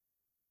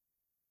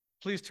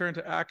please turn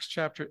to Acts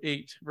chapter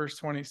 8, verse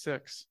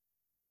 26.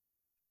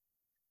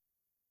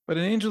 But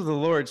an angel of the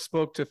Lord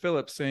spoke to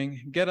Philip,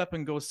 saying, "Get up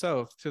and go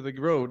south to the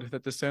road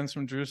that descends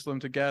from Jerusalem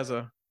to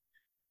Gaza.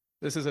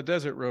 This is a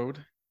desert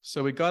road."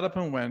 So he got up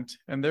and went,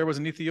 and there was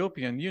an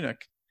Ethiopian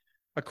eunuch,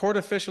 a court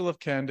official of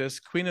Candace,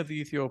 queen of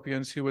the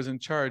Ethiopians, who was in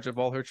charge of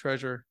all her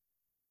treasure.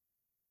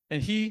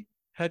 And he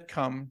had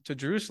come to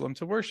Jerusalem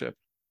to worship.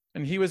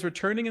 And he was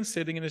returning and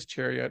sitting in his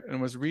chariot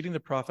and was reading the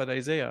prophet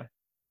Isaiah.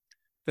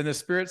 Then the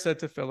Spirit said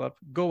to Philip,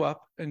 "Go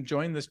up and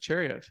join this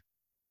chariot."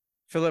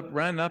 Philip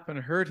ran up and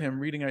heard him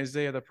reading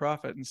Isaiah the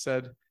prophet and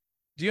said,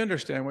 "Do you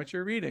understand what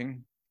you're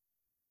reading?"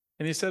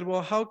 And he said,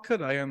 "Well, how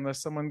could I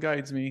unless someone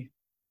guides me?"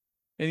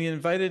 And he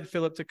invited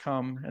Philip to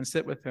come and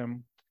sit with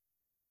him.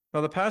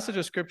 Now, the passage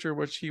of scripture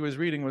which he was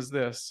reading was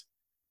this: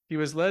 He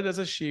was led as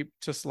a sheep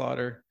to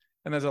slaughter,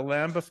 and as a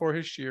lamb before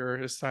his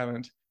shearer is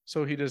silent,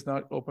 so he does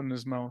not open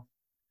his mouth.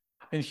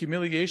 In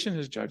humiliation,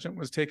 his judgment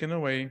was taken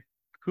away.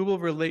 Who will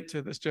relate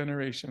to this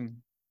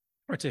generation,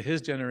 or to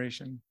his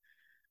generation?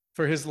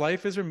 For his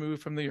life is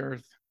removed from the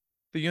earth.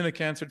 The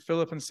eunuch answered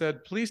Philip and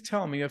said, "Please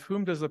tell me, of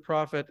whom does the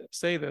prophet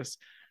say this,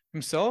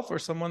 himself or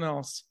someone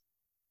else?"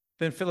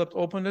 Then Philip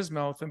opened his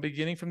mouth, and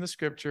beginning from the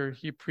scripture,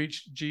 he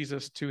preached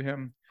Jesus to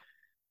him.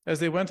 As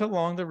they went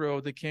along the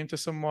road, they came to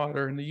some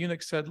water, and the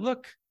eunuch said,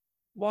 "Look,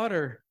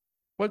 water.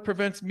 What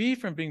prevents me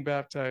from being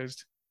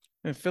baptized?"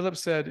 And Philip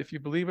said, "If you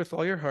believe with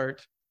all your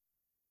heart,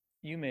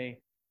 you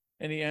may."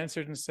 And he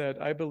answered and said,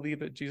 "I believe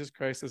that Jesus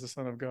Christ is the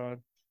Son of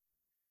God."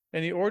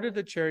 And he ordered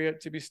the chariot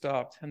to be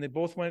stopped, and they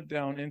both went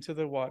down into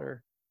the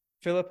water,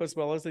 Philip as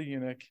well as the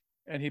eunuch,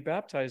 and he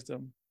baptized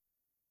him.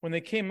 When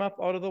they came up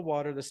out of the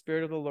water, the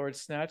Spirit of the Lord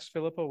snatched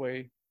Philip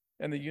away,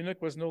 and the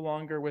eunuch was no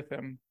longer with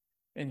him,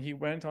 and he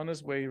went on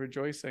his way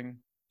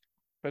rejoicing.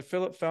 But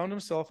Philip found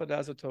himself at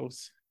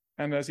Azotus,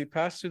 and as he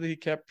passed through, he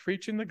kept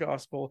preaching the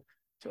gospel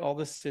to all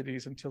the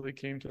cities until he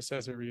came to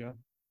Caesarea.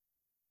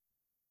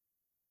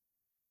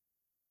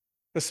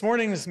 This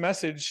morning's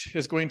message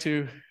is going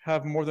to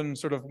have more than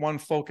sort of one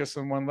focus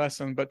and one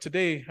lesson, but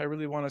today I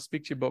really want to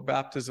speak to you about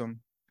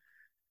baptism.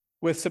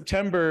 With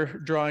September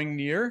drawing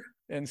near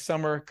and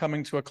summer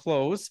coming to a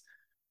close,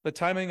 the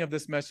timing of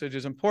this message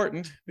is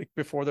important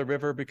before the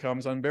river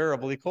becomes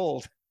unbearably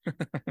cold.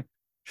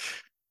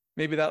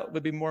 Maybe that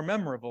would be more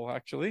memorable,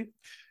 actually.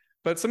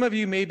 But some of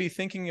you may be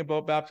thinking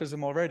about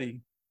baptism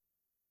already,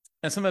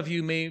 and some of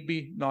you may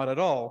be not at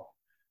all.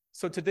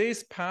 So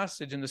today's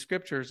passage in the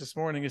scriptures this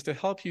morning is to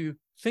help you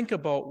think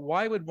about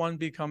why would one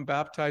become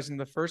baptized in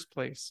the first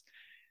place,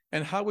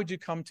 and how would you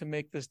come to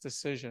make this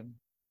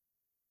decision?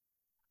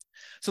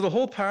 So the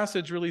whole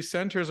passage really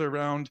centers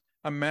around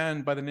a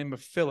man by the name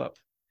of Philip.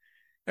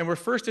 And we're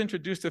first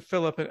introduced to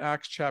Philip in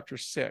Acts chapter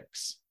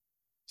 6.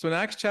 So in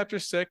Acts chapter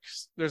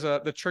 6,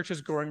 the church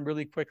is growing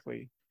really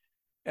quickly.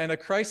 And a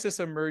crisis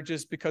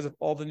emerges because of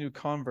all the new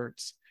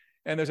converts.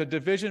 And there's a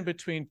division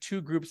between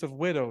two groups of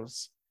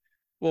widows.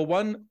 Well,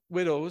 one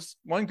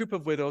group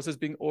of widows is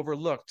being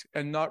overlooked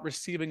and not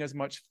receiving as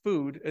much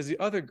food as the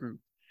other group.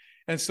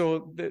 And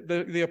so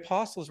the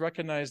apostles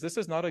recognize this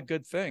is not a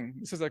good thing.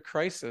 This is a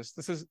crisis.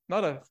 This is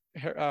not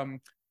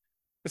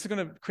this is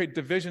going to create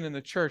division in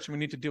the church, and we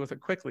need to deal with it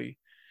quickly.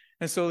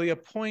 And so they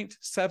appoint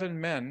 7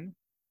 men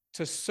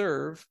to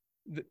serve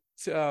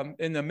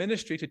in the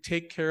ministry to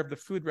take care of the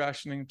food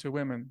rationing to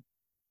women.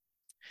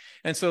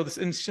 And so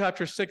in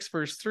chapter 6,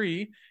 verse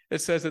 3, it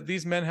says that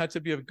these men had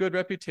to be of good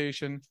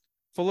reputation,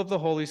 full of the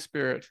Holy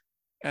Spirit,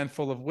 and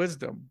full of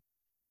wisdom.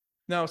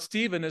 Now,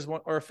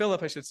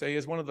 Philip, I should say,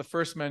 is one of the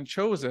first men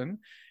chosen.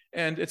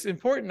 And it's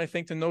important, I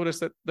think, to notice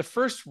that the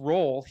first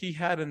role he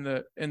had in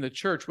the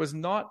church was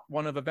not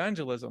one of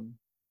evangelism.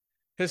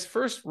 His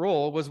first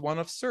role was one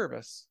of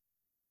service,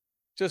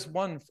 just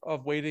one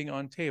of waiting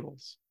on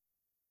tables.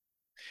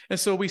 And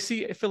so we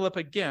see Philip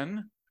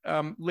again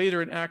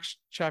later in Acts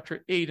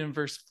chapter 8 and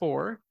verse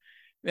 4.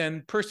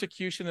 And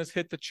persecution has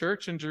hit the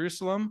church in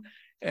Jerusalem,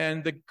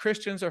 and the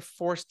Christians are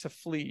forced to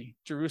flee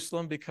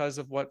Jerusalem because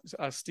of what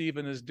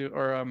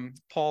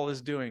Paul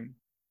is doing.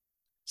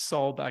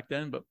 Saul back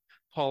then, but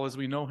Paul as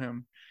we know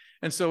him.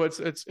 And so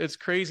it's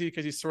crazy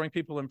because he's throwing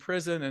people in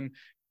prison and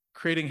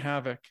creating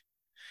havoc.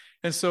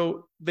 And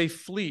so they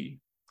flee.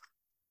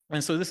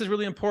 And so this is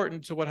really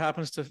important to what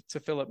happens to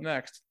Philip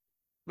next.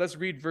 Let's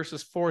read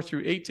verses 4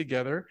 through 8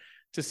 together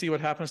to see what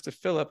happens to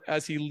Philip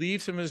as he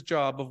leaves from his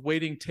job of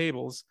waiting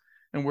tables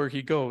and where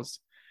he goes.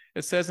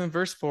 It says in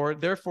verse 4,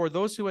 "Therefore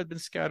those who had been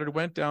scattered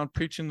went down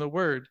preaching the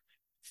word.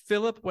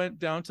 Philip went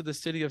down to the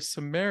city of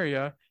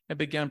Samaria and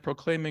began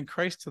proclaiming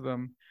Christ to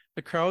them.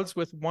 The crowds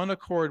with one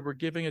accord were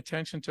giving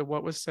attention to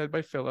what was said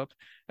by Philip,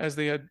 as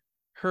they had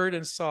heard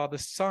and saw the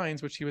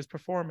signs which he was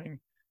performing.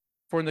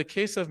 For in the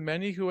case of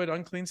many who had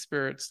unclean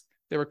spirits,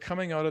 they were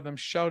coming out of them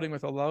shouting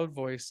with a loud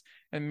voice,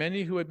 and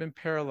many who had been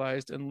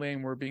paralyzed and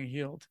lame were being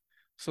healed.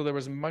 So there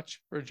was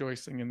much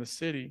rejoicing in the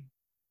city."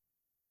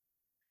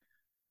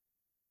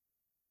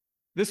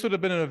 This would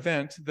have been an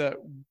event that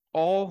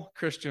all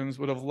Christians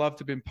would have loved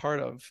to have been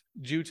part of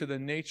due to the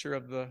nature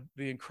of the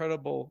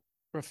incredible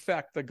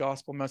effect the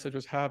gospel message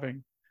was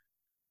having.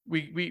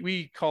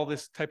 We call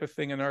this type of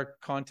thing in our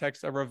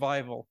context a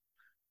revival.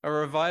 A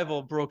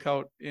revival broke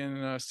out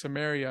in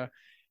Samaria,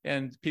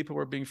 and people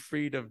were being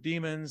freed of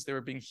demons. They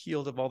were being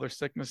healed of all their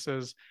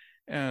sicknesses,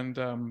 and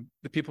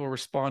the people were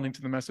responding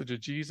to the message of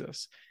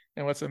Jesus.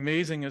 And what's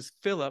amazing is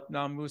Philip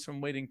now moves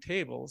from waiting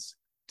tables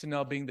to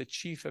now being the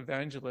chief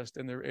evangelist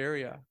in their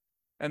area.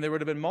 And there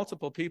would have been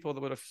multiple people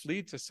that would have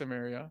fled to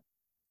Samaria.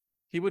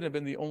 He wouldn't have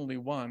been the only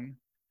one.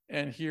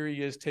 And here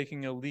he is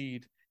taking a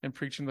lead and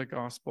preaching the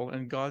gospel,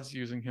 and God's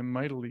using him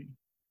mightily.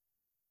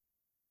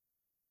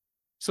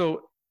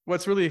 So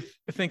what's really,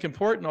 I think,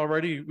 important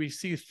already, we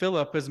see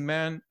Philip as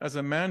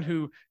a man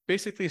who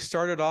basically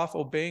started off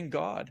obeying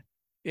God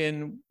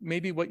in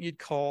maybe what you'd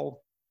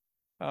call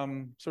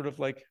sort of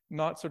like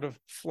not sort of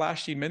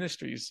flashy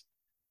ministries.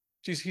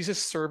 He's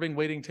just serving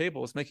waiting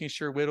tables, making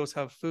sure widows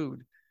have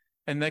food.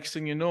 And next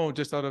thing you know,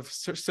 just out of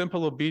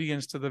simple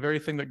obedience to the very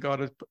thing that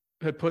God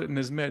had put in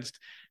his midst,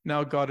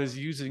 now God is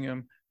using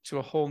him to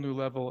a whole new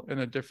level in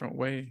a different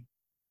way.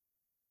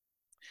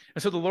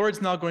 And so the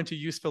Lord's now going to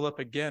use Philip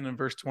again in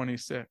verse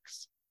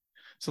 26.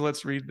 So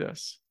let's read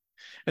this.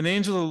 And the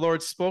angel of the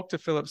Lord spoke to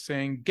Philip,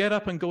 saying, "Get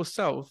up and go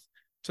south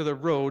to the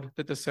road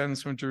that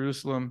descends from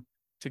Jerusalem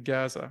to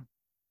Gaza."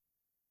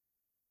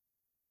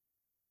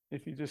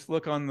 If you just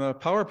look on the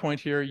PowerPoint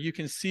here, you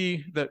can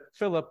see that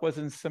Philip was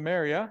in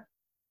Samaria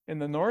in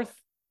the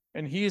north,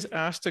 and he's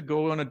asked to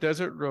go on a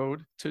desert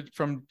road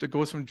that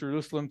goes from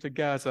Jerusalem to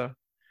Gaza.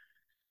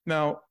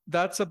 Now,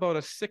 that's about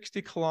a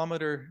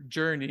 60-kilometer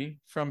journey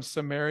from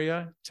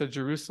Samaria to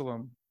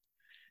Jerusalem.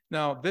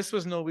 Now, this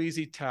was no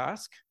easy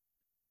task.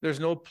 There's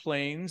no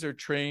planes or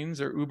trains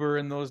or Uber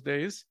in those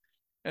days.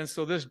 And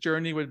so this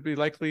journey would be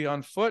likely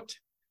on foot.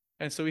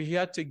 And so he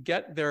had to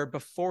get there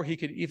before he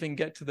could even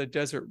get to the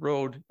desert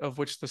road of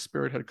which the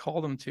Spirit had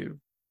called him to.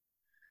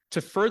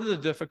 To further the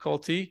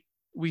difficulty,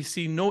 we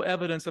see no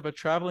evidence of a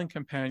traveling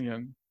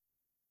companion.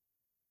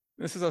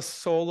 This is a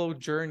solo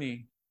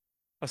journey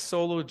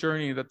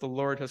that the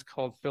Lord has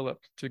called Philip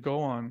to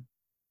go on.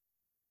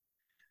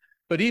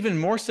 But even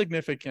more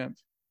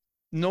significant,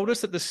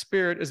 notice that the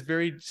Spirit is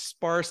very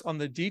sparse on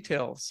the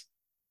details.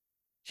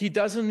 He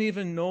doesn't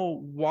even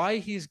know why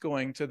he's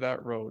going to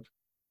that road.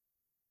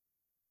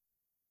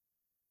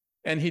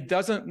 And he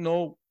doesn't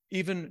know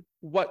even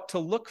what to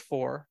look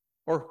for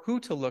or who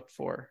to look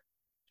for.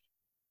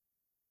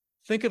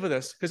 Think of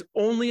this. His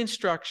only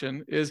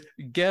instruction is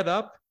get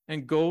up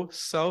and go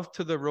south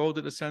to the road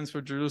that descends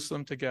from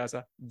Jerusalem to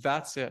Gaza.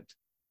 That's it.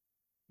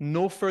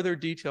 No further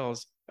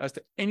details as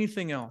to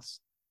anything else.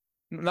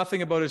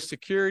 Nothing about his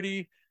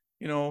security,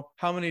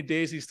 how many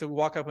days he's to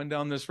walk up and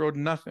down this road,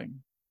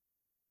 nothing.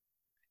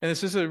 And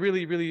this is a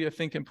really, really, I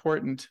think,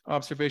 important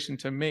observation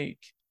to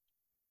make,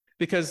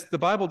 because the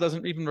Bible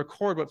doesn't even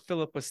record what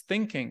Philip was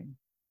thinking.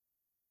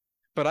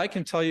 But I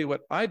can tell you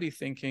what I'd be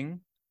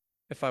thinking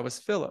if I was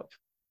Philip.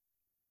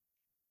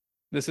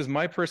 This is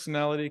my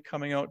personality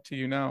coming out to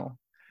you now.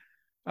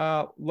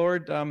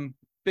 Lord,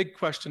 big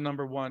question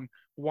number one.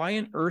 Why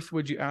on earth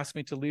would you ask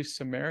me to leave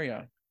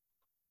Samaria?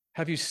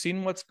 Have you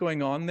seen what's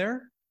going on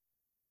there?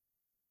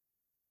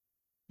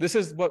 This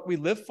is what we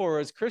live for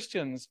as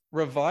Christians,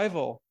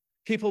 revival,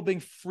 people being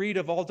freed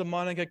of all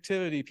demonic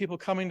activity, people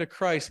coming to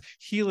Christ,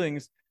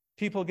 healings,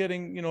 people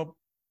getting,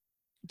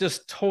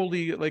 just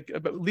totally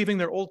leaving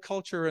their old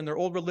culture and their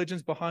old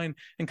religions behind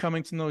and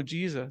coming to know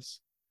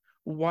Jesus.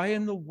 Why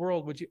in the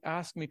world would you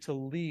ask me to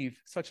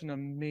leave such an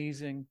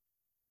amazing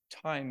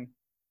time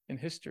in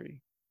history?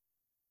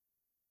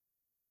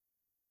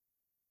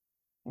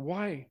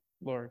 Why,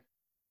 Lord?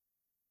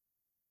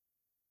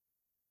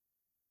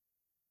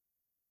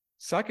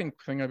 Second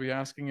thing I'd be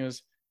asking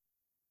is,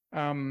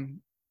 why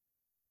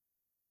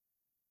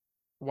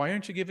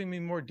aren't you giving me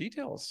more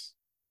details?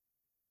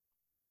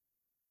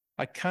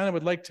 I kind of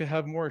would like to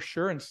have more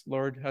assurance,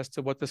 Lord, as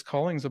to what this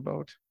calling's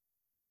about.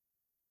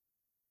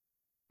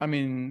 I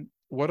mean,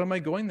 what am I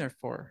going there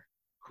for?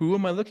 Who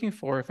am I looking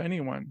for, if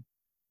anyone?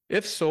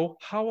 If so,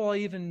 how will I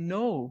even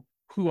know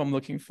who I'm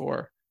looking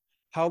for?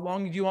 How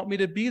long do you want me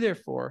to be there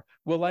for?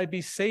 Will I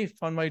be safe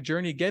on my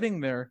journey getting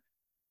there?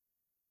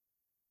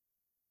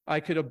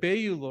 I could obey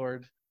you,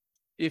 Lord,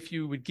 if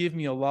you would give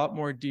me a lot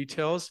more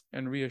details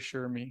and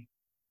reassure me.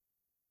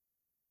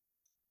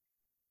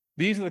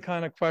 These are the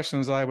kind of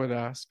questions I would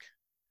ask.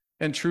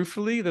 And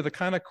truthfully, they're the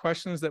kind of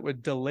questions that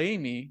would delay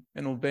me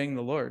in obeying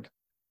the Lord.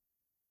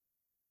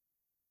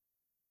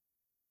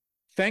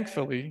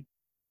 Thankfully,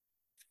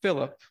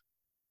 Philip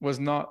was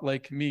not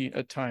like me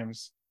at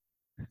times.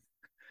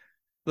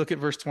 Look at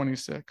verse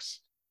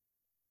 26.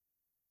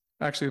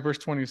 Actually, verse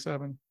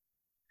 27.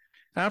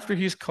 After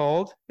he's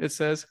called, it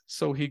says,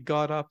 so he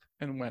got up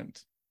and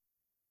went.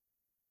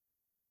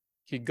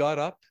 He got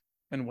up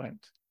and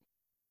went.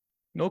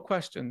 No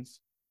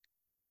questions.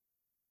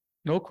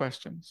 No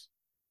questions.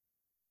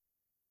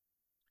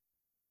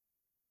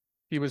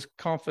 He was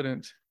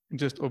confident in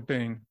just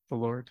obeying the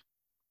Lord.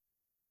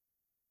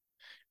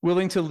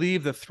 Willing to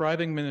leave the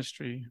thriving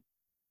ministry.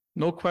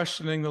 No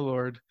questioning the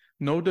Lord.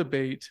 No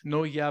debate.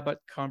 No yeah but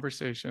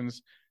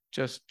conversations.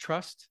 Just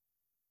trust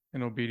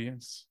and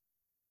obedience.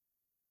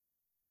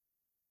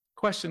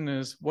 Question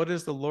is, what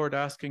is the Lord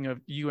asking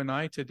of you and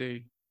I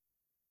today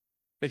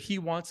that he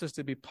wants us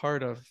to be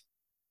part of,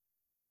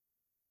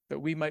 that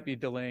we might be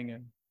delaying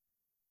in?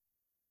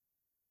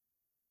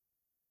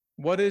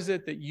 What is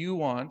it that you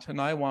want and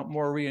I want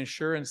more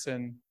reassurance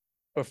in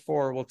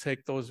before we'll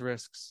take those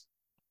risks?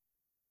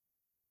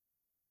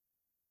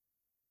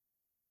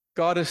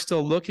 God is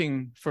still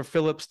looking for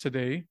Philips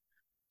today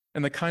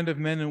and the kind of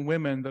men and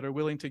women that are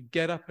willing to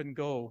get up and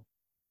go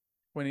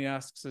when he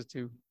asks us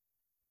to.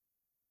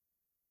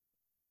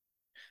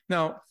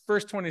 Now,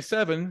 verse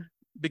 27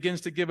 begins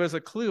to give us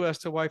a clue as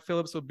to why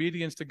Philip's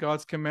obedience to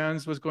God's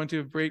commands was going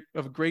to be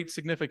of great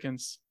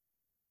significance.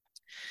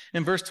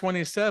 In verse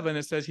 27,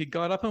 it says, he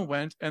got up and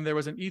went, and there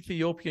was an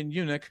Ethiopian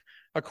eunuch,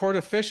 a court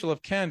official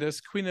of Candace,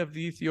 queen of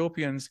the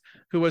Ethiopians,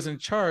 who was in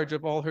charge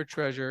of all her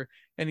treasure,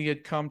 and he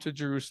had come to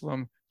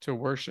Jerusalem to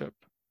worship.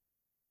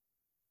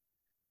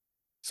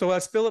 So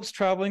as Philip's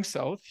traveling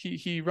south,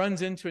 he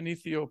runs into an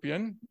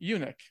Ethiopian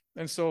eunuch.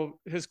 And so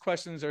his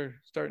questions are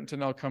starting to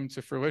now come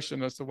to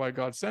fruition as to why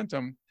God sent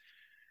him.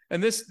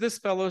 And this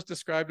fellow is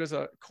described as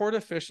a court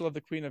official of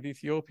the queen of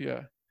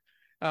Ethiopia,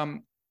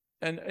 and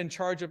in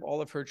charge of all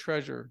of her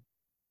treasure.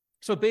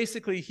 So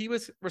basically, he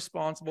was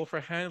responsible for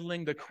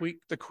handling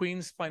the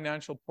queen's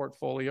financial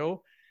portfolio.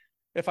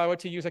 If I were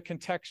to use a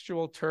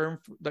contextual term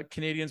that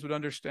Canadians would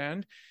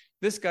understand,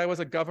 this guy was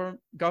a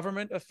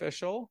government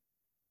official,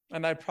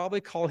 and I'd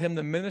probably call him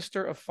the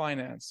Minister of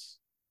Finance.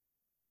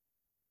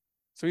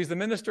 So he's the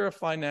Minister of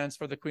Finance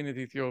for the Queen of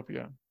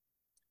Ethiopia.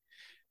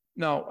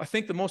 Now, I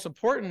think the most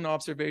important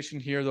observation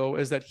here, though,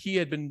 is that he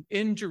had been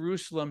in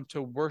Jerusalem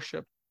to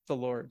worship the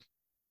Lord.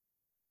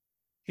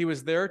 He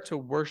was there to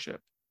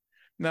worship.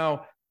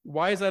 Now,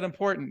 why is that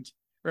important?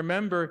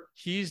 Remember,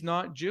 he's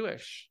not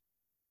Jewish.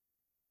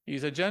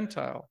 He's a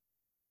Gentile.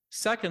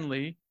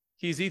 Secondly,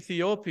 he's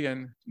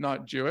Ethiopian,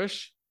 not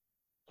Jewish,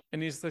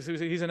 and he's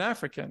an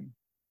African.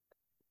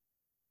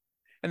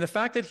 And the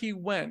fact that he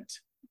went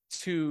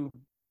to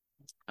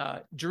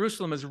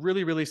Jerusalem is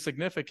really, really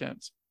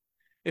significant.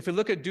 If you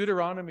look at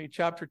Deuteronomy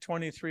chapter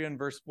 23 and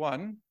verse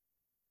 1,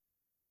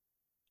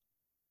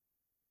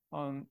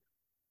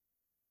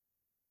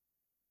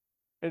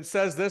 it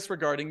says this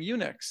regarding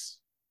eunuchs.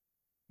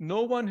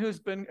 No one who's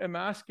been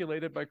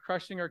emasculated by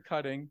crushing or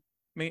cutting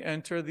may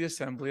enter the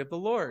assembly of the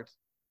Lord.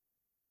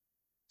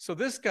 So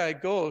this guy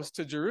goes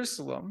to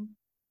Jerusalem,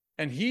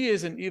 and he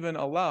isn't even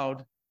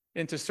allowed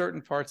into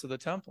certain parts of the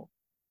temple,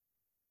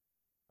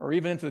 or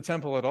even into the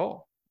temple at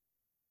all.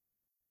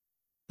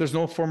 There's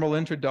no formal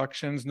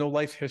introductions, no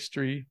life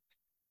history.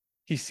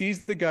 He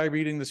sees the guy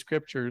reading the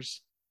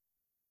scriptures,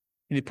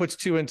 and he puts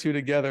two and two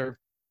together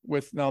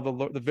with now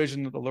the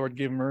vision that the Lord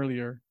gave him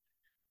earlier,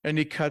 and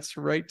he cuts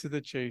right to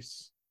the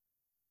chase.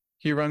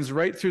 He runs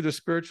right through the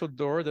spiritual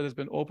door that has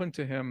been opened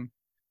to him.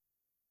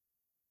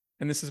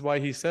 And this is why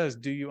he says,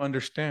 do you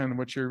understand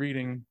what you're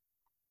reading?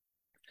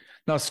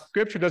 Now,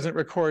 scripture doesn't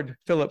record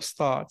Philip's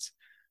thoughts,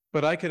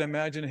 but I could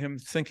imagine him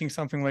thinking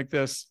something like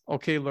this.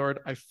 Okay, Lord,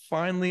 I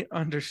finally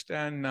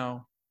understand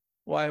now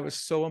why it was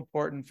so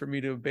important for me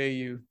to obey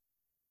you,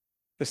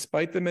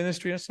 despite the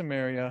ministry in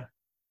Samaria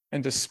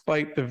and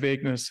despite the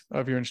vagueness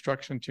of your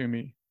instruction to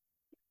me.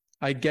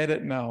 I get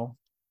it now.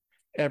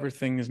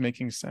 Everything is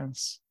making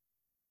sense.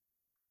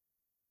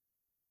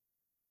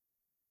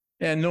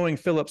 And knowing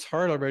Philip's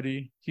heart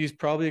already, he's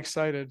probably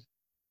excited.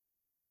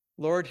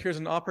 Lord, here's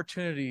an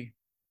opportunity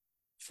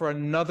for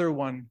another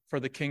one for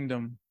the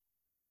kingdom.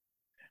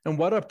 And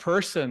what a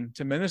person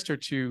to minister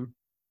to,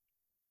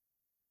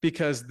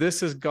 because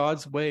this is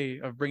God's way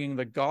of bringing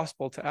the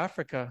gospel to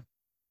Africa.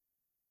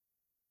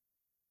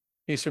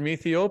 He's from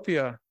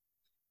Ethiopia.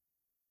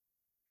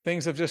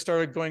 Things have just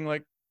started going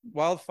like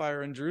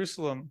wildfire in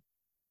Jerusalem.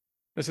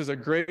 This is a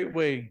great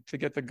way to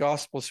get the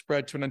gospel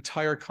spread to an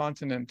entire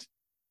continent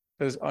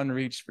that is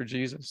unreached for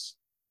Jesus.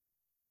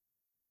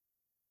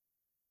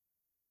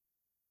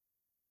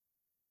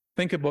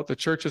 Think about the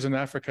churches in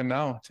Africa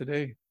now,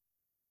 today,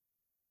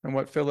 and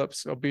what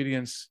Philip's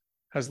obedience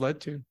has led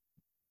to.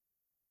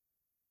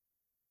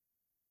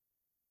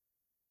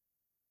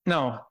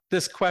 Now,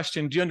 this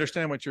question, do you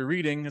understand what you're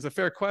reading, is a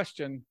fair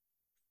question.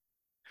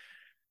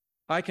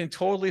 I can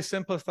totally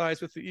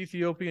sympathize with the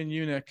Ethiopian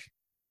eunuch.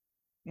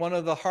 One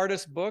of the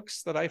hardest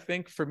books that I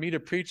think for me to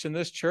preach in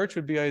this church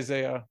would be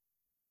Isaiah.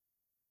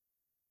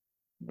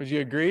 Would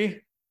you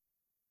agree?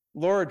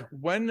 Lord,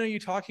 when are you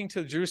talking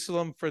to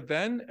Jerusalem for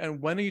then?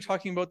 And when are you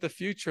talking about the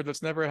future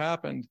that's never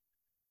happened?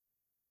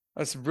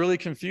 That's really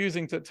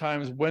confusing at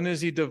times. When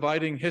is he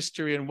dividing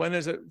history and when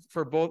is it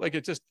for both? Like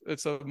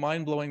it's a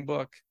mind-blowing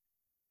book.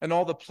 And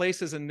all the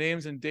places and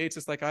names and dates,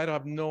 it's like, I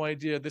have no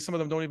idea. Some of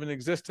them don't even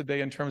exist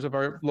today in terms of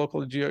our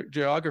local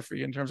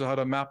geography, in terms of how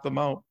to map them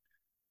out.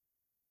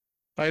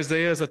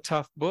 Isaiah is a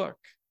tough book.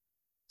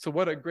 So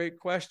what a great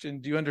question.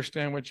 Do you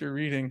understand what you're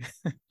reading?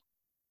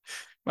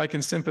 I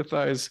can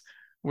sympathize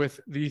with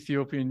the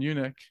Ethiopian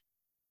eunuch.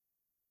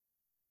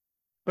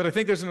 But I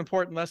think there's an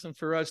important lesson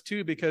for us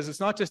too, because it's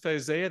not just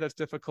Isaiah that's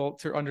difficult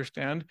to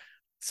understand.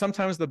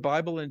 Sometimes the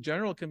Bible in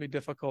general can be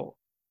difficult.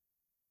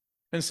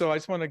 And so I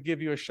just want to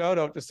give you a shout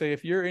out to say,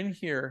 if you're in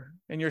here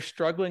and you're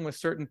struggling with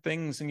certain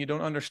things and you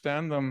don't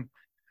understand them,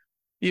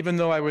 even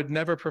though I would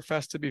never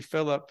profess to be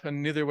Philip,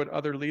 and neither would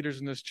other leaders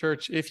in this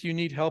church, if you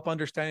need help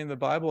understanding the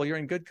Bible, you're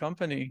in good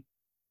company.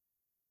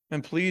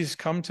 And please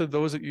come to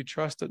those that you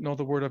trust that know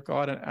the Word of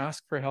God and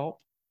ask for help.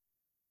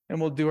 And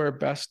we'll do our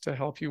best to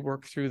help you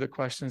work through the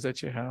questions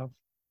that you have.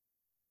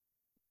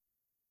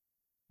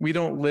 We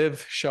don't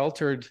live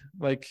sheltered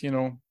like,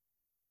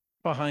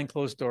 behind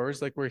closed doors,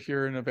 like we're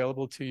here and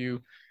available to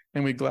you.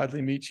 And we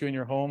gladly meet you in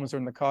your homes or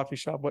in the coffee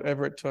shop,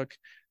 whatever it took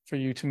for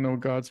you to know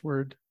God's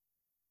Word.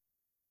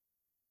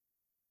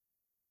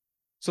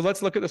 So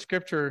let's look at the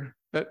scripture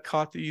that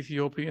caught the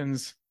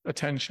Ethiopians'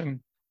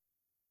 attention.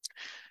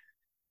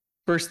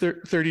 Verse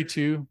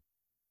 32,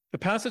 the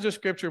passage of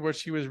scripture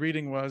which he was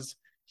reading was,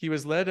 he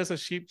was led as a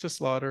sheep to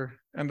slaughter,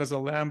 and as a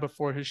lamb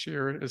before his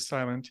shearer is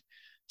silent,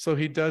 so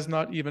he does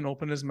not even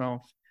open his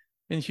mouth.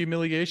 In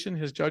humiliation,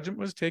 his judgment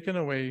was taken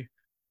away.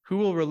 Who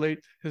will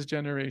relate his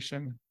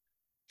generation?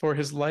 For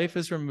his life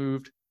is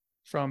removed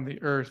from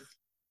the earth.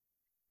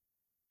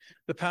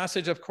 The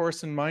passage, of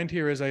course, in mind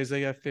here is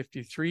Isaiah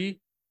 53.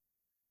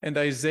 And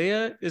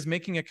Isaiah is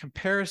making a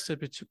comparison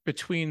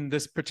between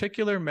this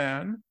particular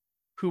man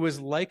who was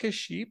like a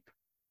sheep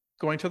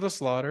going to the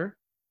slaughter,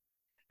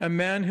 a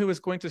man who was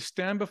going to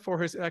stand before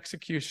his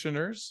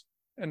executioners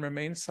and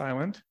remain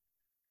silent,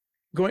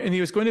 and he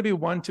was going to be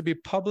one to be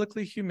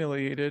publicly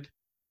humiliated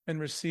and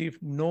receive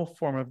no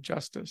form of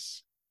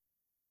justice.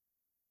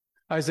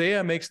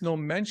 Isaiah makes no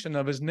mention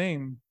of his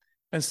name,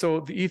 and so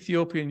the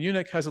Ethiopian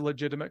eunuch has a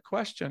legitimate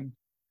question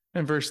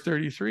in verse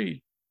 34.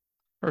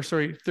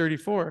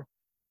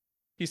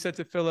 He said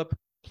to Philip,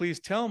 please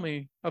tell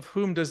me, of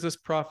whom does this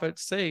prophet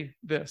say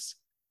this,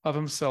 of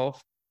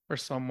himself or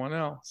someone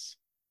else?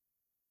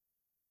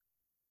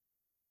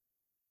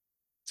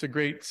 It's a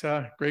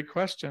great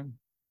question.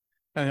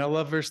 And I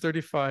love verse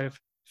 35.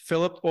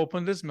 Philip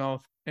opened his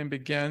mouth and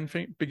beginning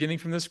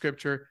from the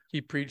scripture, he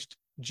preached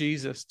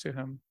Jesus to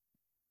him.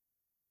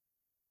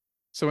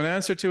 So in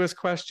answer to his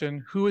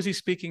question, who is he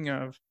speaking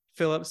of?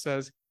 Philip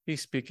says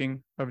he's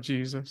speaking of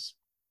Jesus.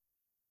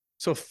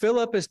 So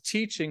Philip is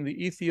teaching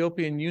the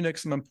Ethiopian eunuch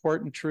some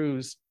important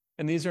truths,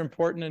 and these are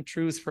important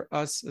truths for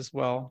us as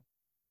well.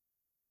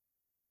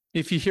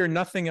 If you hear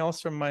nothing else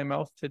from my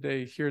mouth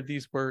today, hear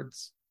these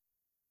words.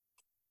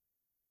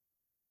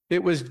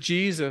 It was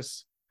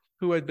Jesus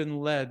who had been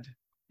led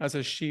as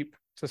a sheep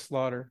to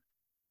slaughter.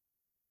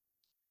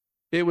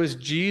 It was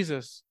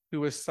Jesus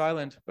who was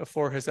silent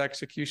before his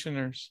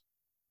executioners.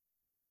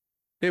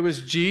 It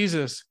was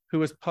Jesus who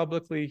was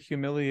publicly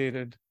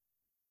humiliated.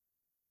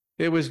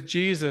 It was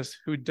Jesus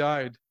who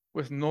died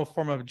with no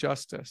form of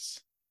justice.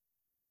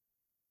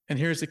 And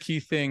here's the key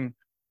thing,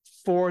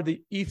 for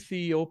the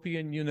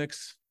Ethiopian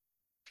eunuch's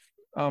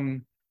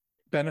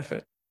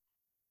benefit.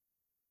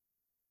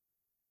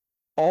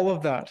 All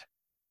of that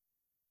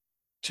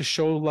to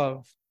show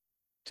love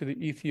to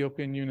the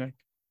Ethiopian eunuch,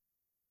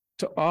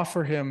 to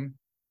offer him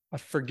a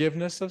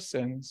forgiveness of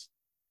sins,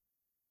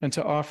 and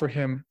to offer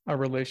him a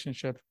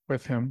relationship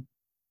with him.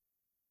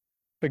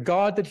 The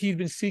God that he'd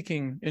been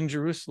seeking in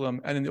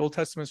Jerusalem and in the Old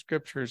Testament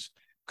scriptures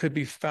could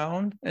be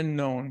found and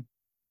known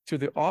through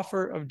the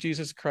offer of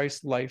Jesus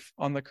Christ's life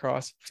on the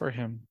cross for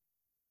him.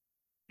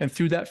 And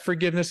through that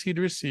forgiveness he'd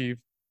receive,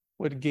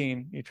 would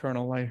gain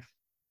eternal life.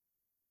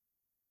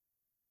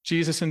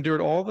 Jesus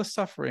endured all the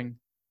suffering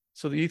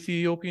so the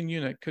Ethiopian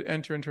eunuch could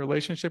enter into a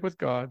relationship with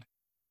God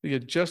that he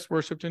had just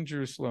worshipped in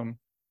Jerusalem,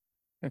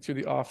 and through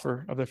the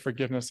offer of the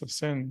forgiveness of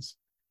sins.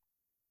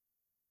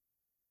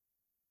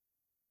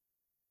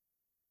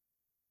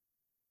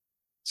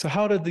 So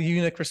how did the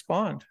eunuch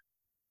respond?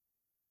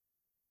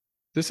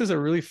 This is a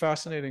really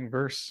fascinating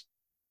verse.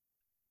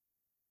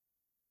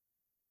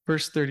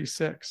 Verse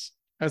 36.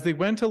 As they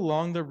went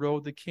along the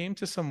road, they came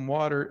to some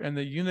water, and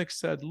the eunuch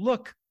said,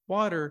 look,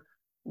 water,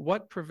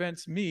 what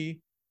prevents me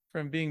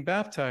from being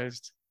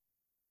baptized?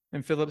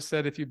 And Philip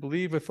said, if you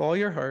believe with all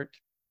your heart,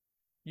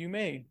 you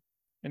may.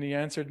 And he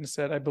answered and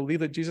said, I believe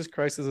that Jesus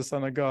Christ is the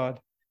Son of God.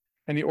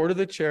 And he ordered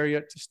the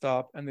chariot to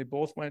stop, and they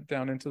both went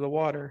down into the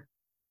water,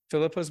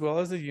 Philip as well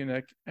as the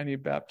eunuch, and he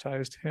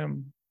baptized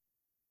him.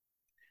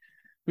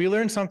 We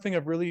learn something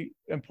of really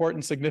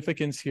important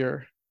significance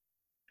here.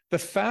 The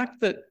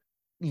fact that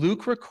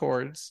Luke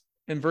records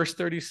in verse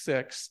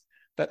 36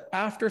 that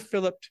after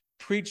Philip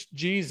preached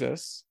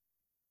Jesus,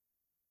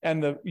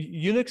 and the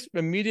eunuch's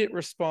immediate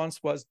response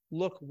was,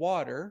 look,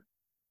 water,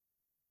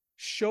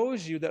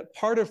 shows you that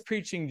part of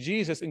preaching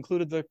Jesus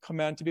included the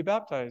command to be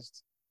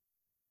baptized.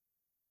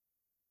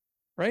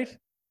 Right?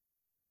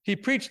 He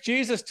preached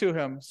Jesus to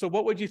him. So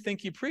what would you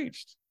think he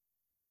preached?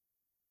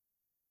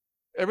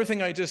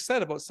 Everything I just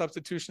said about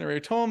substitutionary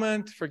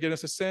atonement,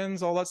 forgiveness of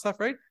sins, all that stuff,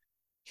 right?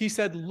 He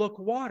said, look,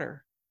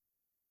 water.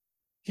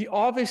 He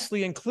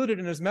obviously included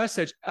in his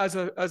message as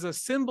a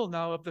symbol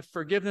now of the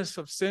forgiveness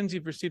of sins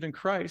you've received in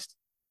Christ.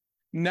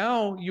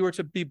 Now you are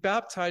to be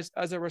baptized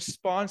as a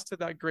response to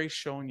that grace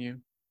shown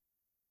you.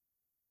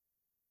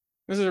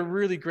 This is a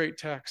really great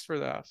text for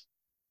that.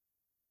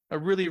 A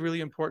really,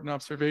 really important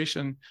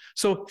observation.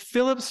 So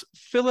Philip's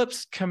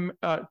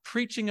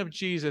preaching of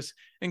Jesus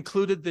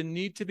included the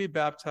need to be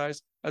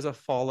baptized as a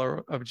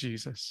follower of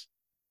Jesus.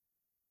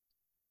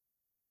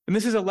 And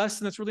this is a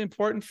lesson that's really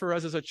important for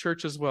us as a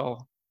church as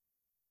well.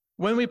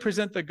 When we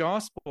present the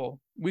gospel,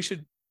 we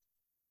should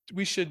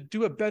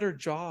do a better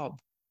job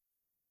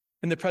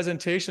in the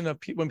presentation of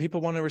when people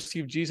want to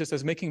receive Jesus,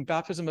 as making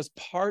baptism as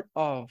part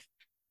of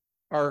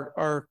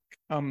our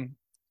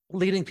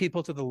leading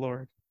people to the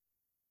Lord.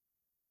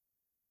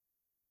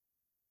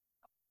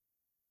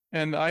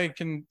 And I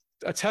can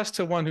attest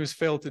to one who's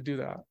failed to do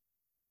that.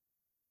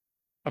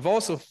 I've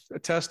also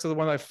attested to the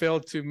one I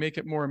failed to make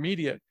it more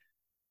immediate.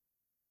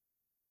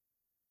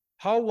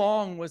 How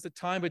long was the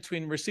time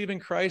between receiving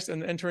Christ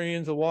and entering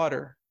into the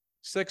water?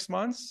 6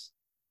 months?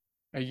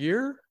 A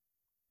year?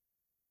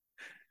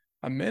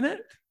 A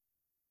minute?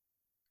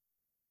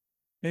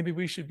 Maybe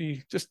we should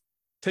be just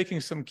taking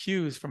some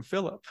cues from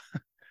Philip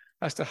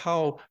as to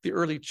how the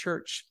early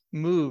church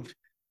moved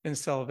in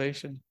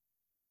salvation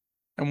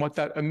and what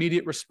that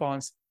immediate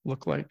response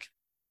looked like.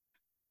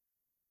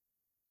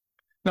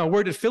 Now,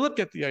 where did Philip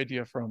get the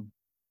idea from?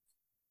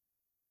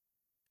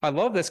 I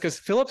love this because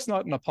Philip's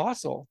not an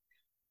apostle.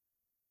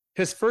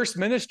 His first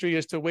ministry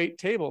is to wait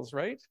tables,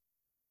 right?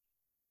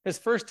 His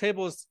first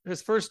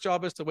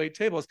job is to wait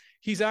tables.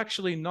 He's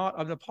actually not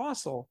an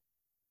apostle.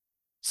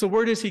 So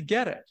where does he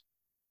get it?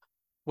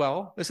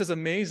 Well, this is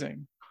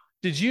amazing.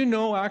 Did you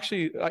know,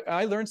 actually,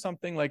 I learned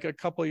something like a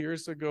couple of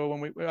years ago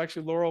when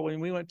Laurel, when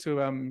we went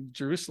to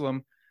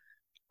Jerusalem,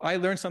 I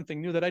learned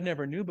something new that I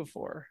never knew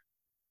before.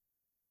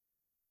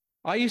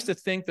 I used to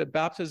think that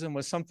baptism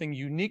was something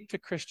unique to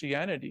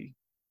Christianity.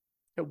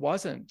 It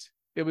wasn't.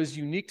 It was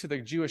unique to the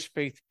Jewish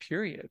faith,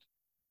 period.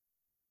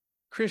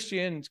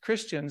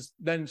 Christians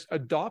then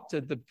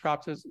adopted the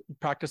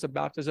practice of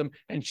baptism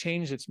and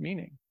changed its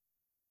meaning.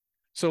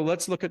 So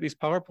let's look at these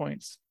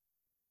PowerPoints.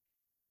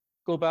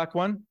 Go back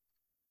one.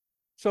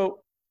 So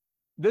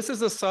this is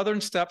the southern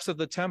steps of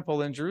the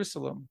temple in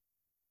Jerusalem.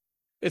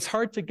 It's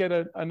hard to get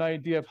an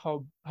idea of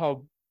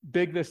how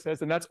big this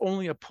is, and that's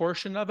only a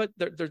portion of it.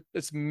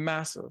 It's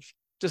massive,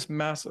 just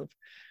massive.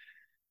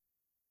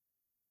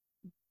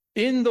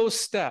 In those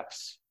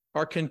steps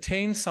are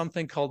contained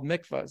something called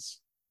mikvahs.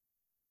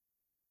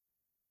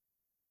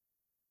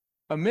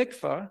 A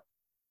mikvah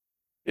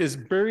is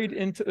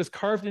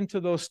carved into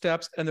those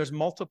steps, and there's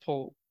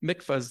multiple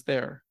mikvahs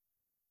there.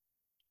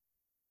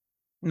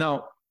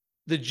 Now,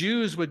 the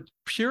Jews would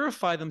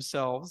purify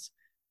themselves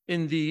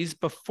in these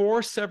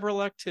before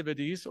several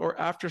activities or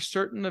after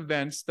certain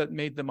events that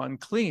made them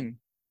unclean.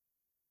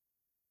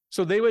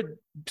 So they would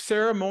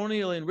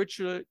ceremonially and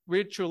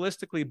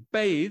ritualistically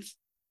bathe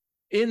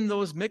in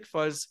those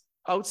mikvahs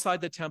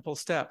outside the temple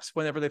steps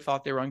whenever they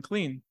thought they were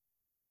unclean.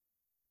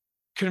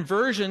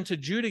 Conversion to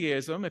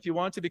Judaism, if you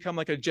want to become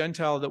like a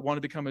Gentile that want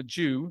to become a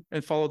Jew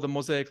and follow the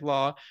Mosaic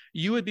law,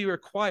 you would be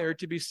required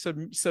to be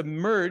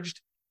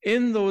submerged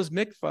in those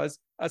mikvahs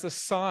as a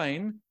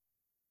sign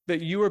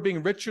that you are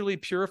being ritually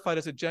purified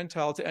as a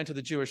Gentile to enter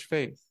the Jewish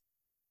faith.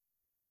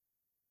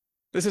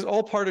 This is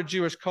all part of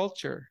Jewish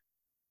culture.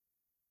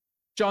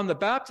 John the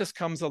Baptist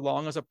comes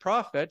along as a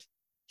prophet.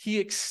 He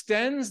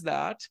extends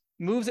that,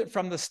 moves it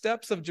from the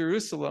steps of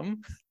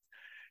Jerusalem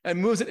and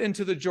moves it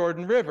into the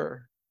Jordan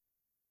River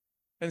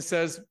and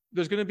says,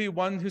 there's going to be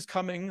one who's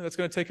coming that's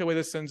going to take away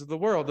the sins of the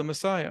world, the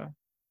Messiah.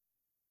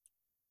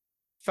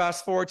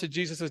 Fast forward to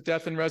Jesus'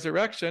 death and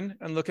resurrection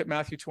and look at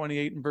Matthew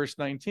 28 and verse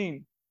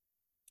 19.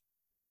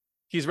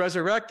 He's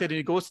resurrected and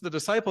he goes to the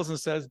disciples and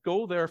says,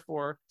 go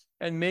therefore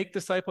and make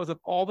disciples of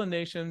all the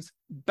nations,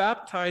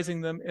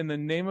 baptizing them in the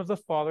name of the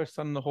Father,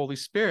 Son, and the Holy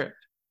Spirit.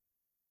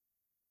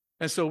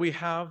 And so we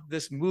have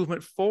this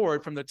movement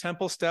forward from the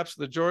temple steps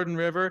to the Jordan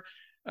River.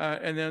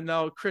 And then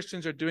now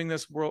Christians are doing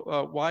this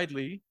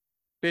widely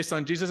based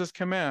on Jesus'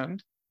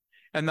 command.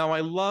 And now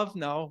I love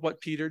what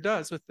Peter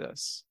does with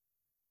this.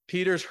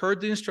 Peter's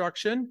heard the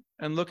instruction,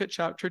 and look at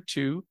chapter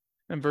 2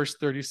 and verse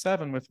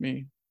 37 with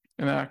me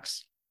in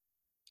Acts.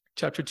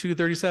 Chapter 2,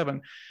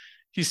 37.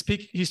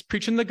 He's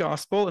preaching the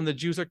gospel, and the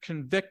Jews are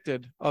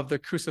convicted of the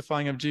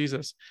crucifying of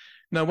Jesus.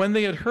 Now, when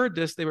they had heard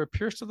this, they were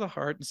pierced to the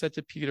heart and said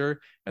to Peter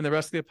and the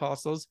rest of the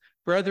apostles,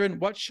 brethren,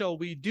 what shall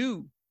we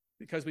do?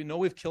 Because we know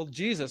we've killed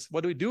Jesus.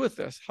 What do we do with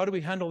this? How do we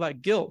handle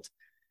that guilt?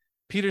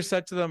 Peter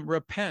said to them,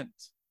 repent.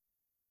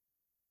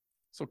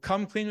 So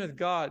come clean with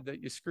God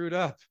that you screwed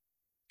up.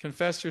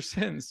 Confess your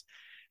sins.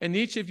 And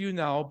each of you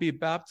now be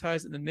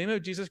baptized in the name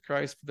of Jesus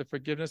Christ for the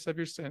forgiveness of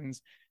your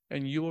sins,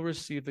 and you will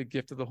receive the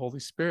gift of the Holy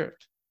Spirit.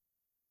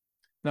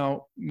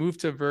 Now, move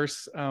to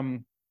verse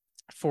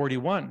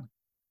 41.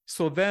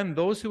 So then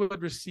those who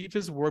had received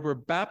his word were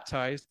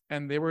baptized,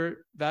 and they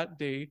were that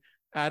day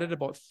added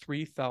about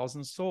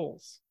 3,000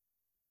 souls.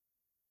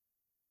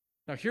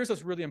 Now, here's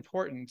what's really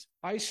important.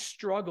 I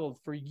struggled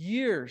for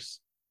years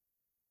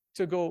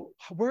to go,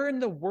 where in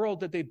the world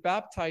did they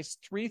baptize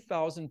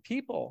 3,000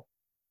 people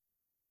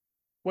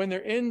when they're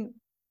in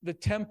the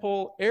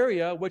temple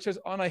area, which is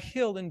on a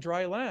hill in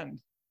dry land?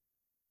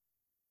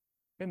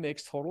 It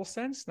makes total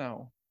sense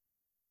now.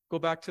 Go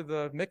back to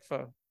the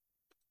mikveh.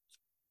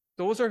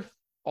 Those are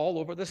all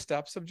over the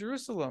steps of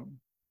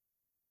Jerusalem.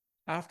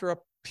 After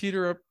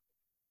Peter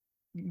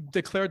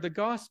declared the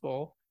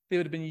gospel, they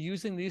would have been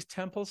using these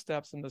temple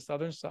steps on the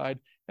southern side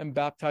and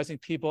baptizing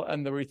people.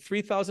 And there were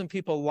 3,000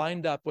 people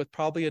lined up with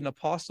probably an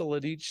apostle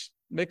at each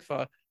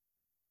mikveh,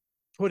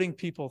 putting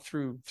people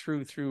through.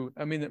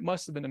 I mean, it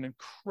must have been an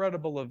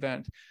incredible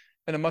event.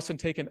 And it must have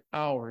taken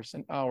hours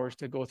and hours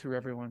to go through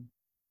everyone.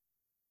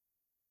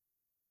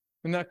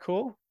 Isn't that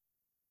cool?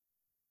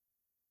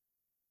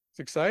 It's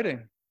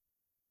exciting.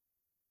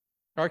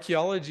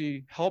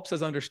 Archaeology helps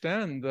us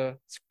understand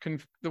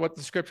what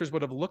the scriptures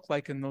would have looked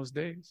like in those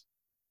days.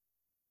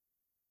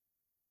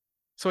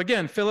 So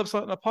again, Philip's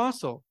not an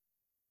apostle,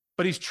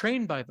 but he's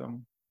trained by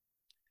them.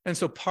 And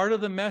so part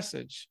of the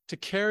message to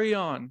carry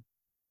on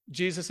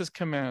Jesus'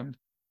 command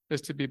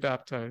is to be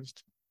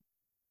baptized.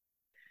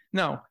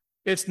 Now,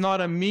 it's not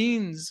a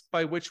means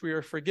by which we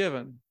are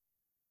forgiven.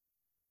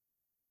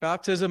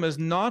 Baptism is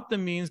not the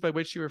means by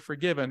which you are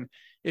forgiven.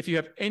 If you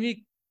have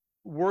any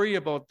worry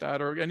about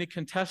that or any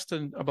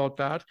contestant about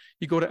that,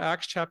 you go to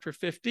Acts chapter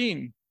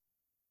 15.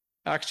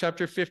 Acts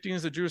chapter 15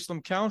 is the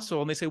Jerusalem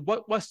Council, and they say,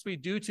 what must we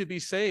do to be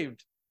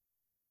saved?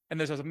 And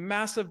there's a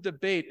massive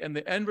debate, and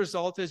the end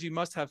result is you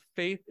must have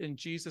faith in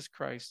Jesus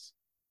Christ,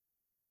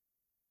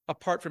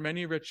 apart from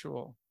any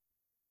ritual.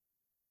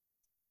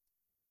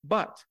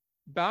 But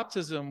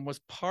baptism was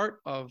part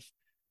of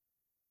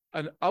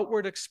an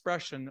outward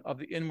expression of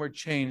the inward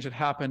change that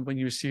happened when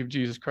you received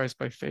Jesus Christ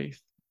by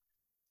faith.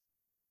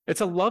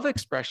 It's a love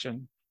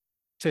expression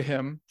to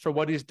him for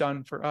what he's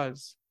done for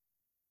us.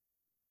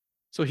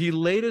 So he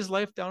laid his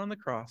life down on the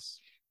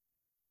cross.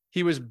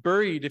 He was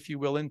buried, if you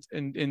will,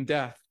 in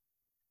death.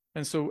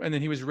 And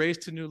then he was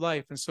raised to new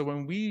life. And so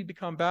when we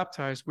become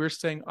baptized, we're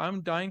saying,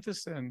 I'm dying to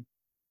sin.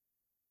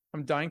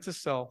 I'm dying to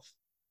self.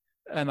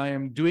 And I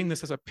am doing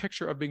this as a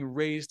picture of being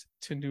raised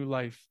to new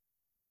life.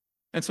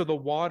 And so the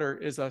water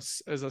is a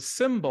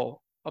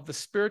symbol of the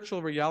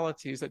spiritual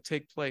realities that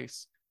take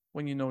place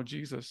when you know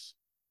Jesus.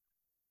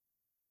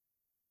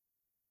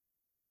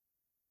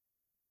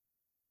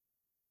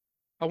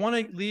 I want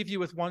to leave you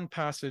with one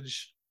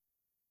passage.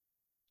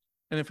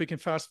 And if we can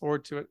fast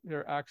forward to it,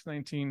 here, Acts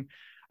 19.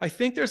 I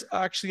think there's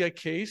actually a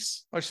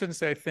case, I shouldn't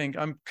say I think,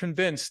 I'm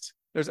convinced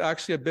there's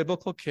actually a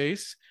biblical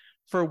case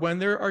for when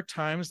there are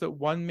times that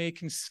one may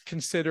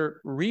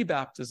consider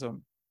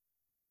rebaptism.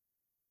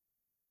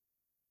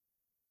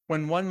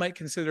 When one might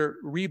consider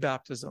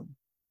rebaptism.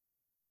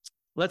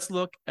 Let's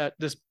look at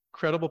this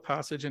credible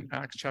passage in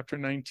Acts chapter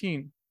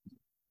 19.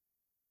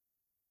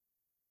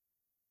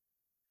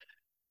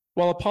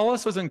 While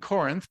Apollos was in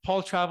Corinth,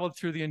 Paul traveled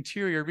through the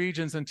interior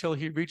regions until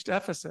he reached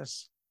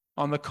Ephesus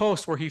on the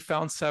coast, where he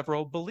found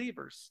several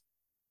believers.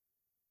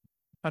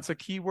 That's a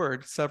key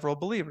word, several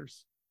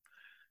believers.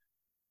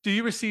 Did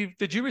you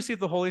receive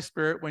the Holy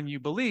Spirit when you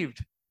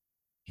believed?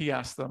 He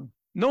asked them.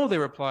 No, they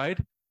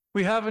replied.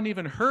 We haven't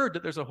even heard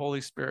that there's a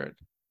Holy Spirit.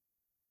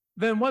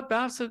 Then what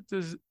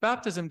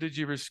baptism did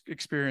you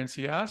experience?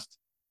 He asked.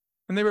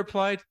 And they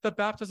replied, the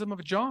baptism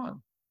of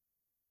John.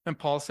 And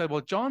Paul said,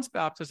 well, John's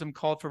baptism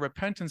called for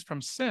repentance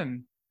from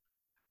sin.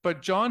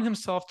 But John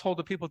himself told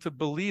the people to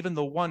believe in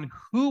the one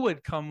who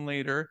would come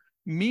later,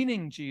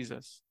 meaning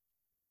Jesus.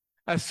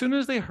 As soon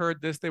as they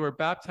heard this, they were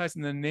baptized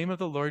in the name of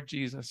the Lord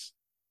Jesus.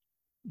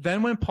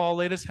 Then when Paul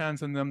laid his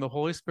hands on them, the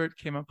Holy Spirit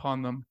came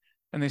upon them,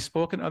 and they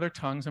spoke in other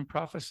tongues and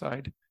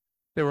prophesied.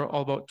 There were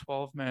all about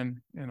 12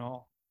 men in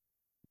all.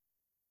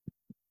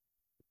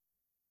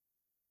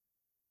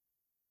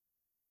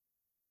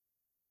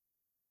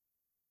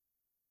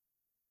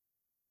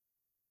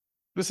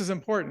 This is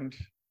important.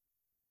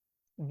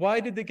 Why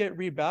did they get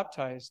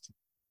rebaptized?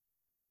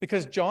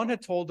 Because John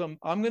had told them,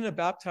 I'm going to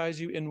baptize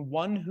you in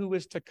one who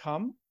is to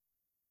come.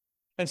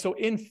 And so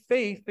in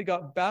faith, they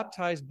got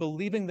baptized,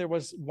 believing there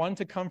was one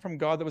to come from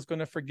God that was going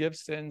to forgive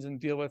sins and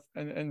deal with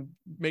and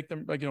make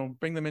them,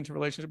 bring them into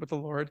relationship with the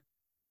Lord.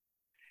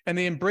 And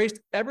they embraced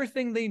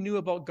everything they knew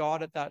about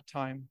God at that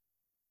time.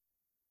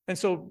 And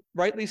so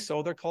rightly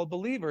so, they're called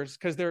believers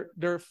because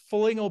they're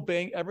fully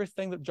obeying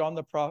everything that John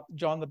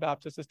the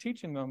Baptist is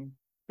teaching them.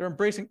 They're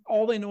embracing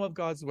all they know of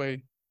God's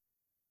way.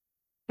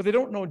 But they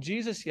don't know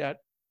Jesus yet,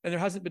 and there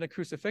hasn't been a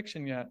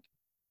crucifixion yet.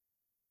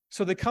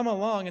 So they come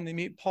along and they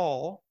meet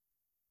Paul,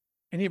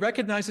 and he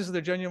recognizes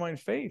their genuine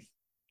faith.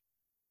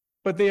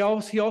 But he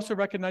also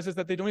recognizes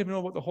that they don't even know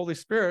about the Holy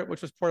Spirit,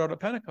 which was poured out at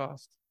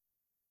Pentecost.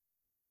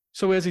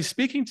 So as he's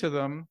speaking to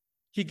them,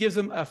 he gives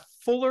them a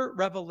fuller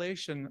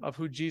revelation of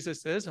who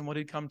Jesus is and what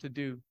he'd come to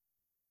do.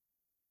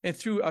 And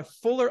through a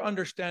fuller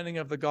understanding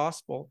of the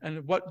gospel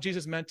and what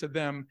Jesus meant to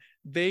them,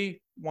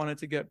 they wanted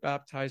to get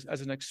baptized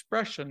as an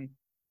expression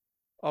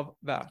of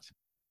that.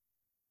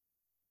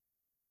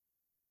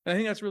 And I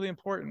think that's really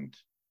important.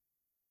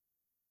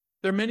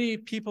 There are many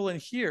people in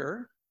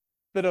here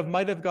that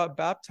might have got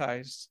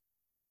baptized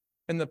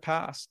in the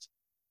past.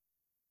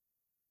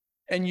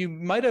 And you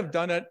might have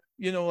done it,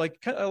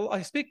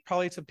 I speak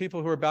probably to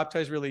people who are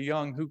baptized really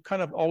young, who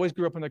kind of always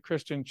grew up in the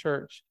Christian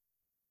church.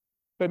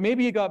 But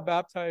maybe you got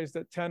baptized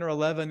at 10 or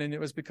 11 and it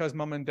was because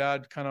mom and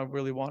dad kind of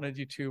really wanted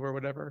you to or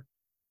whatever.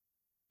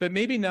 But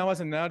maybe now as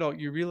an adult,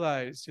 you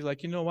realize you're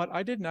like, you know what?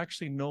 I didn't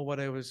actually know what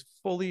I was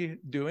fully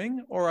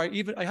doing, or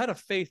I had a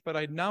faith,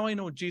 but now I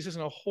know Jesus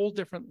in a whole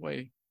different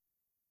way.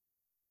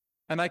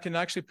 And I can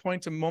actually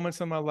point to moments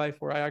in my life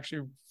where I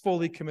actually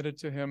fully committed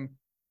to him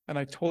and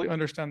I totally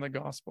understand the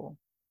gospel.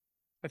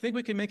 I think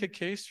we can make a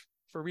case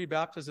for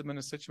rebaptism in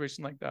a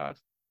situation like that.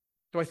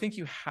 Do I think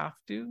you have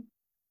to?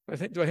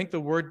 Do I think the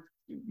word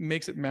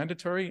makes it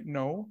mandatory?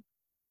 No.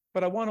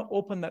 But I want to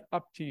open that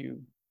up to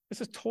you.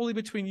 This is totally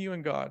between you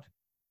and God.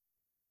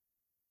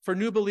 For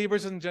new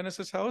believers in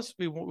Genesis House,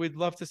 we'd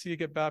love to see you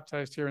get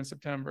baptized here in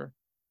September.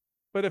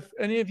 But if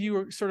any of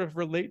you sort of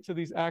relate to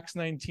these Acts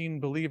 19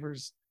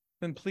 believers,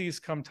 then please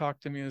come talk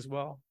to me as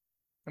well.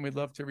 And we'd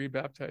love to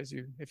rebaptize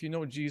you if you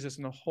know Jesus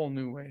in a whole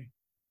new way.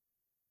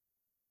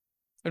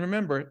 And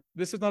remember,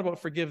 this is not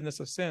about forgiveness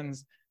of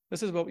sins.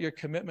 This is about your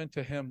commitment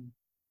to him.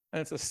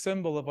 And it's a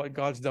symbol of what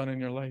God's done in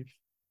your life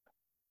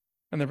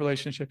and the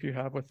relationship you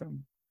have with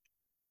him.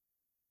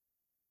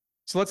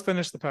 So let's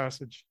finish the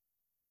passage.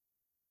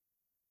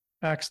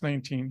 Acts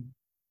 19,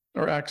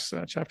 or Acts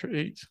chapter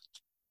 8.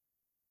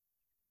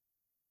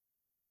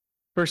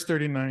 Verse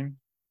 39.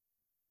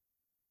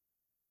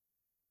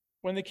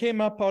 When they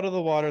came up out of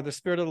the water, the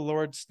Spirit of the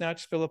Lord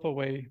snatched Philip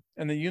away,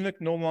 and the eunuch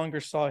no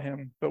longer saw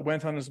him, but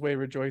went on his way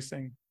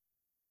rejoicing.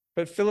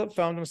 But Philip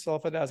found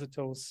himself at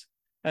Azotus.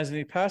 As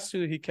he passed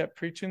through, he kept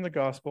preaching the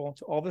gospel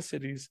to all the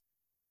cities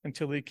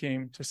until he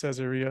came to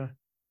Caesarea.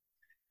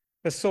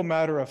 It's so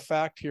matter of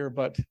fact here,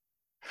 but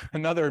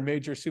another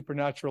major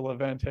supernatural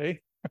event,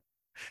 hey?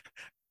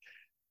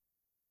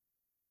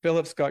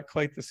 Philip's got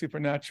quite the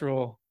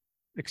supernatural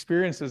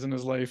experiences in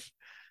his life.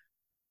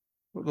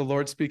 The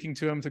Lord speaking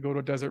to him to go to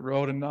a desert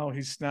road, and now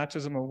he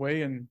snatches him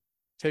away and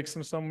takes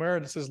him somewhere.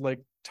 This is like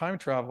time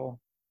travel.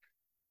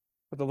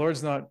 But the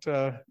Lord's not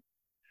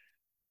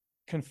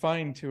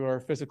confined to our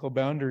physical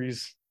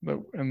boundaries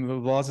and the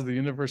laws of the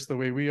universe the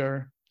way we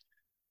are.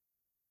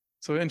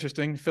 So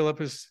interesting. Philip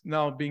is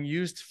now being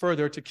used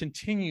further to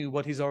continue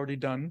what he's already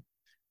done,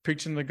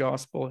 preaching the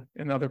gospel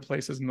in other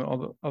places in all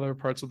the other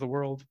parts of the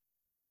world.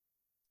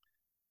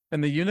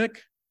 And the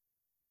eunuch,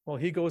 well,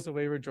 he goes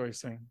away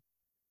rejoicing.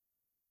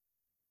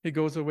 He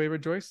goes away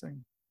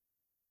rejoicing.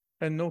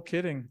 And no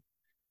kidding,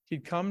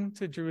 he'd come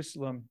to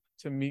Jerusalem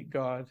to meet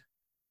God,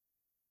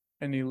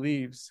 and he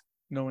leaves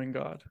knowing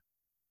God,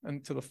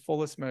 and to the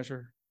fullest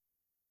measure.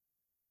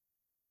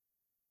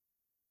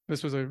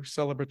 This was a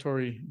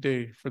celebratory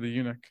day for the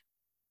eunuch.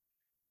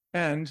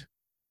 And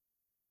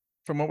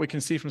from what we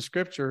can see from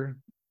Scripture,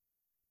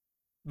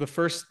 the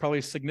first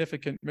probably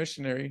significant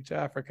missionary to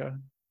Africa.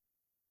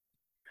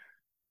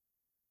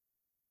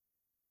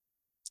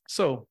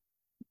 So,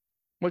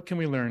 what can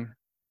we learn?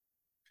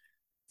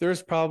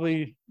 There's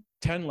probably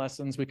 10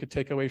 lessons we could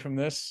take away from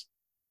this,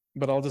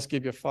 but I'll just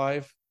give you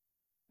 5,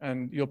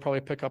 and you'll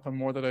probably pick up on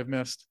more that I've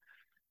missed.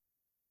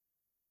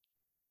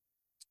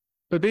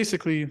 But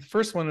basically, the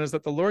first one is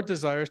that the Lord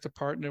desires to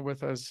partner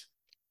with us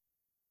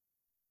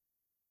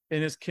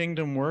in his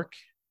kingdom work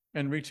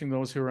and reaching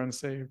those who are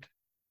unsaved.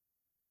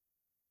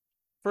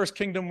 First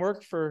kingdom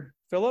work for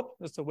Philip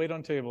is to wait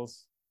on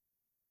tables.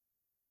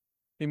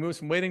 He moves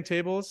from waiting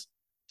tables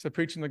to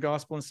preaching the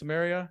gospel in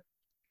Samaria,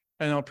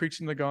 and now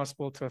preaching the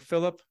gospel to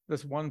Philip,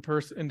 this one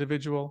person,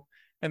 individual,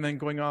 and then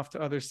going off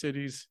to other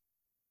cities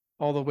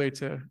all the way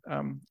to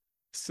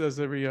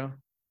Caesarea.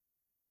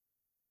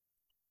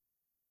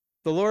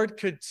 The Lord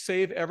could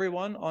save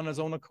everyone on his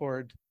own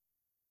accord.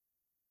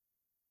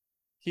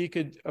 He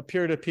could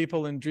appear to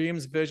people in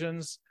dreams,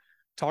 visions,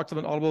 talk to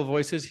them in audible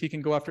voices. He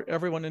can go after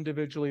everyone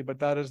individually, but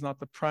that is not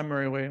the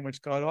primary way in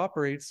which God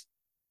operates.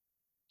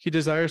 He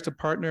desires to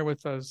partner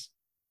with us.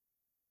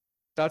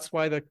 That's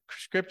why the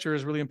scripture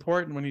is really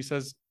important when he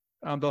says,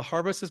 the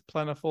harvest is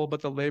plentiful,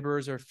 but the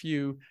laborers are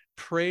few.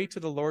 Pray to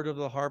the Lord of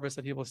the harvest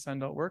that he will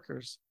send out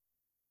workers.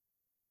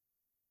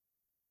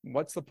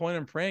 What's the point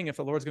in praying if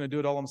the Lord's going to do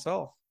it all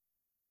himself?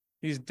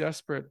 He's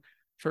desperate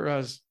for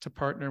us to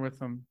partner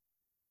with him.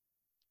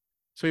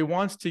 So he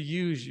wants to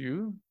use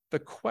you. The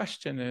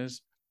question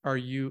is, are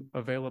you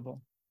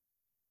available?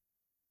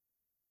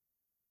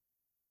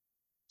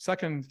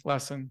 Second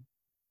lesson.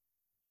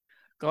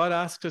 God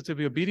asks us to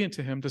be obedient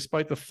to him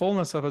despite the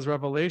fullness of his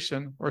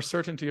revelation or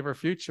certainty of our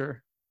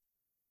future.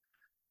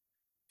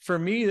 For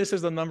me, this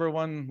is the number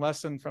one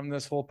lesson from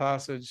this whole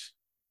passage.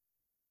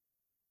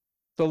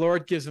 The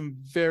Lord gives him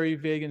very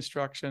vague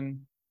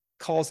instruction,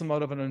 calls him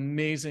out of an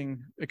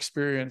amazing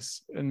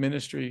experience in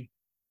ministry.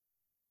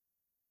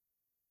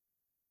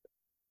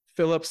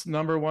 Philip's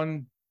number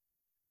one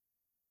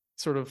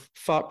sort of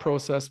thought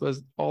process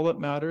was, all that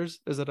matters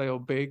is that I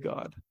obey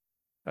God.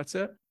 That's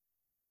it.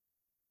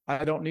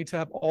 I don't need to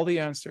have all the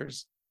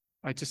answers.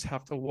 I just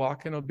have to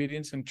walk in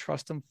obedience and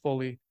trust him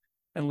fully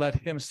and let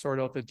him sort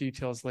out the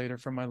details later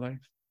for my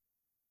life.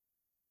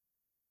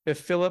 If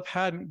Philip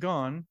hadn't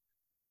gone,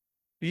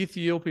 the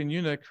Ethiopian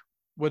eunuch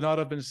would not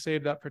have been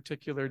saved that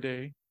particular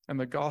day, and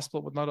the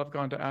gospel would not have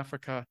gone to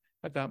Africa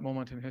at that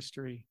moment in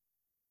history.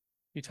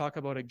 You talk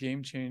about a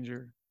game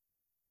changer.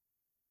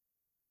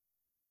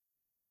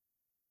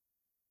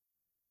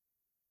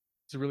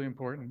 It's really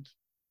important.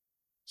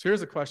 So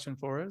here's a question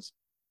for us.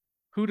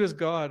 Who does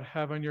God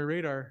have on your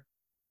radar?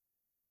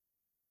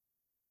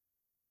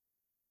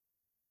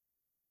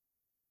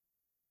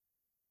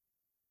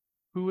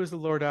 Who is the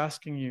Lord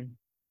asking you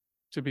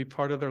to be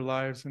part of their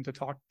lives and to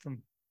talk to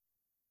them?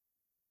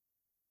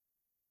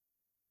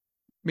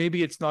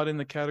 Maybe it's not in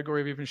the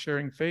category of even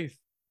sharing faith.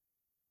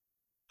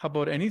 How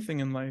about anything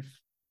in life?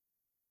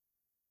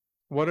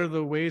 What are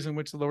the ways in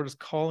which the Lord is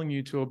calling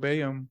you to obey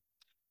Him,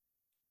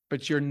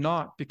 but you're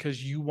not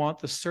because you want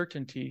the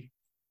certainty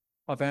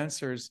of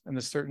answers and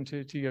the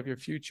certainty of your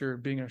future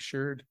being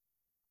assured?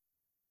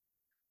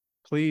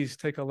 Please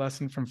take a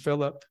lesson from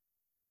Philip.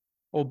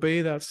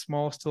 Obey that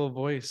small, still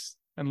voice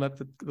and let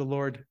the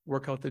Lord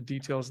work out the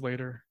details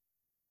later.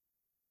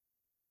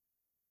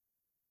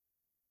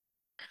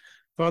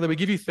 Father, we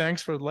give you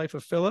thanks for the life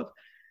of Philip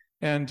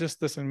and just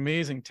this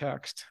amazing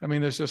text. I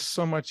mean, there's just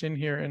so much in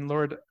here. And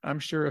Lord, I'm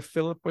sure if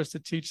Philip was to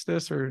teach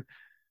this, or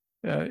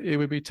it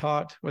would be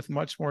taught with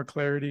much more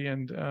clarity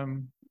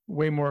and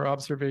way more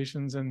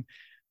observations and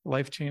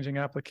life-changing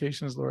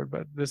applications, Lord.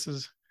 But this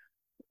is,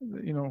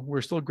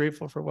 we're still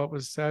grateful for what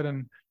was said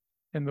and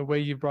the way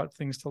you brought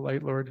things to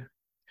light, Lord.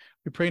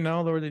 We pray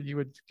now, Lord, that you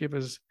would give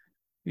us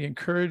the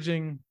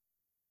encouraging,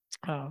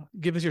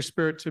 give us your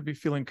spirit to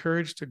feel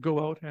encouraged to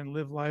go out and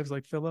live lives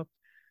like Philip,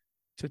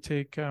 to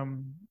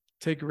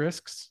take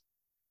risks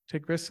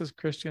as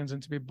Christians,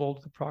 and to be bold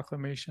with the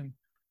proclamation.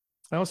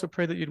 I also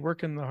pray that you'd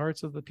work in the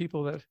hearts of the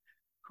people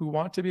who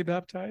want to be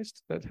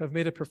baptized, that have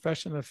made a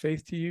profession of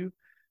faith to you,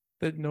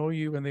 that know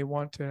you, and they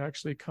want to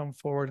actually come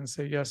forward and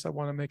say, yes, I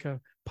want to make a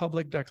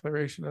public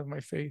declaration of my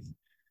faith,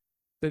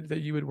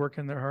 that you would work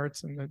in their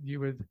hearts and that you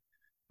would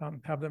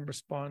have them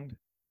respond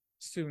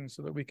soon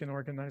so that we can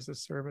organize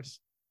this service.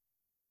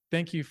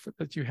 Thank you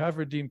that you have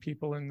redeemed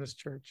people in this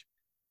church,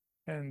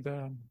 and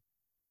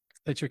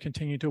that you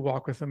continue to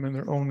walk with them in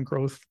their own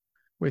growth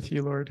with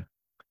you, Lord.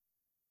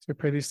 So I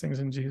pray these things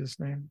in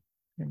Jesus' name.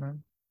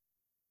 Amen.